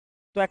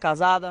Tu é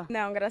casada?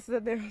 Não, graças a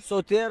Deus.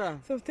 Solteira?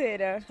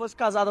 Solteira. Se fosse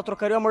casada,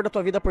 trocaria o amor da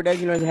tua vida por 10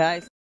 milhões de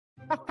reais?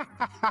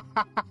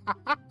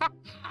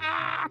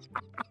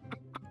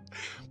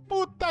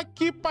 Puta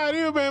que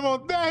pariu, meu irmão.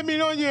 10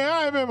 milhões de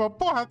reais, meu irmão.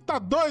 Porra, tá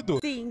doido?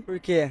 Sim, Por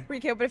quê?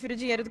 porque eu prefiro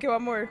dinheiro do que o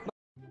amor.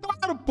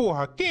 Claro,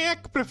 porra. Quem é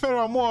que prefere o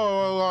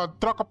amor,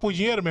 troca por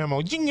dinheiro, meu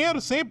irmão?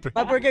 Dinheiro sempre.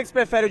 Mas por que você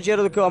prefere o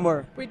dinheiro do que o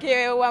amor?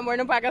 Porque o amor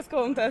não paga as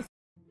contas.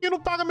 E não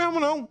paga mesmo,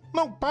 não.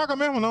 Não paga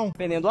mesmo, não.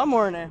 Dependendo do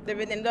amor, né?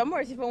 Dependendo do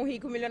amor. Se for um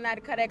rico,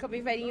 milionário, careca,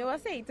 bem velhinho, eu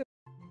aceito.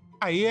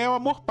 Aí é o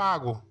amor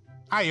pago.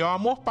 Aí é o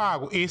amor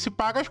pago. Esse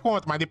paga as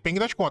contas, mas depende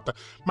das contas.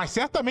 Mas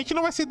certamente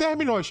não vai ser 10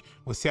 milhões.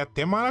 Você é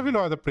até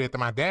maravilhosa, Preta,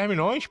 mas 10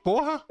 milhões,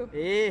 porra.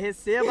 Ei,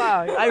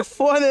 receba!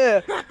 iPhone!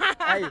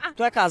 Aí,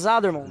 tu é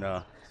casado, irmão?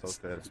 Não,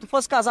 solteiro. Se tu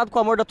fosse casado com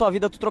o amor da tua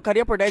vida, tu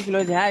trocaria por 10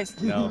 milhões de reais?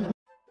 Não.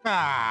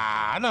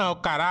 Ah, não,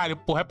 caralho,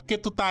 porra. É porque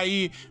tu tá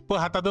aí,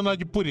 porra, tá dando uma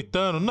de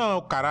puritano.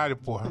 Não, caralho,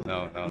 porra.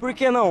 Não. Por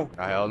que não?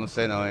 Na real, não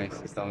sei não, hein.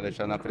 Vocês estão me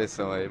deixando na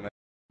pressão aí, mas...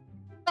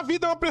 A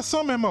vida é uma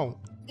pressão, meu irmão.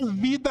 A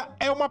vida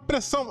é uma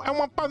pressão, é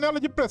uma panela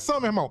de pressão,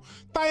 meu irmão.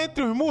 Tá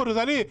entre os muros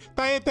ali,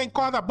 tá em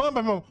corda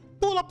bamba, meu irmão.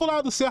 Pula pro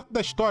lado certo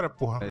da história,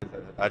 porra.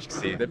 Acho que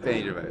sim,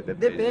 depende, velho.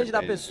 Depende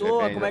da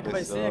pessoa, depende como é da que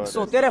vai pessoa, ser. Que da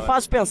solteiro é história.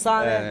 fácil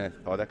pensar, né? É, né?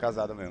 Foda é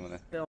casado mesmo, né?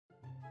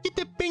 Que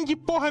depende de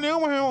porra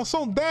nenhuma, meu irmão.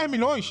 São 10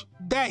 milhões.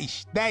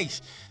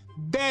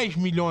 10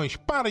 milhões.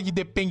 Para de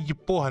depende de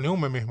porra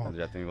nenhuma, meu irmão. Quando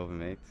já tem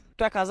envolvimento.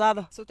 Tu é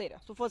casada? Solteira.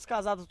 Se tu fosse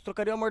casada, tu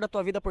trocaria o amor da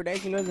tua vida por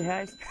 10 milhões de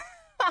reais?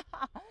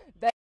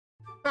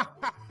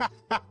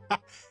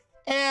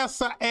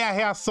 Essa é a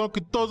reação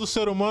que todo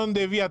ser humano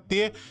devia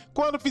ter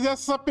quando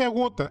fizesse essa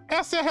pergunta.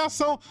 Essa é a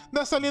reação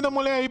dessa linda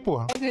mulher aí,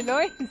 porra. 10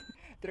 milhões?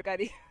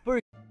 Trocaria.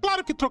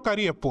 Claro que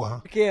trocaria, porra.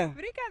 Por quê?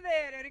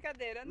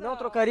 Brincadeira. Não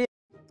trocaria?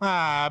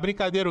 Ah,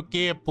 brincadeira o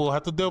quê, porra?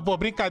 Tu deu, pô,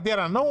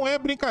 brincadeira não é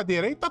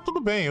brincadeira. Aí tá tudo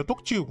bem, eu tô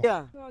contigo.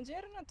 Não,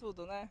 dinheiro não é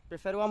tudo, né?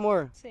 Prefere o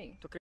amor? Sim.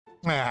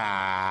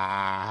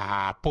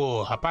 Ah,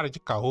 porra, para de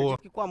caô.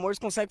 Porque com o amor você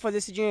consegue fazer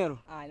esse dinheiro.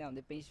 Ah, não,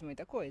 depende de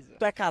muita coisa.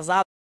 Tu é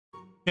casado?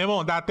 Meu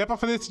irmão, dá até pra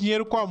fazer esse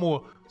dinheiro com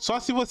amor. Só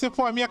se você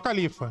for a minha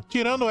califa.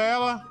 Tirando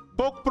ela,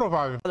 pouco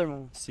provável.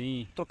 Irmão,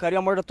 Sim, trocaria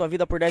o amor da tua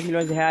vida por 10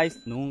 milhões de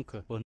reais?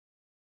 nunca. Pô,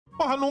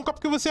 Porra, nunca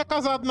porque você é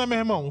casado, né, meu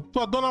irmão?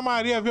 Tua dona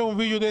Maria vê um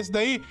vídeo desse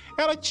daí,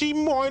 ela te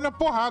moe na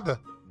porrada.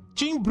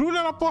 Te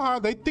embrulha na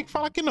porrada. Aí tem que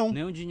falar que não.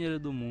 nem o dinheiro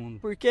do mundo.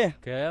 Por quê?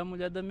 Que é a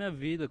mulher da minha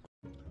vida.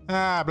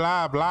 Ah,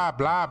 blá, blá,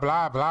 blá,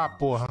 blá, blá,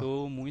 porra.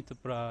 Estou muito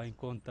pra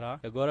encontrar.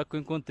 Agora que eu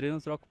encontrei, não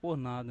troco por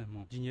nada,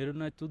 irmão. Dinheiro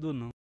não é tudo,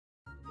 não.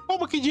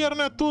 Como que dinheiro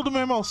não é tudo,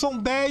 meu irmão? São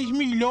 10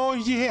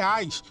 milhões de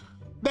reais.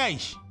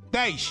 10.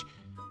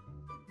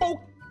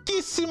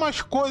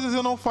 Pouquíssimas coisas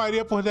eu não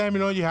faria por 10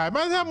 milhões de reais.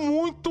 Mas é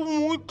muito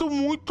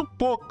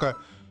pouca.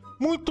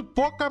 Muito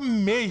pouca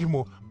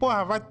mesmo.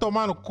 Porra, vai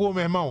tomar no cu,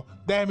 meu irmão.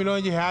 10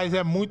 milhões de reais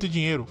é muito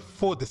dinheiro.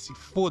 Foda-se.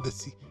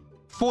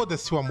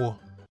 Foda-se o amor.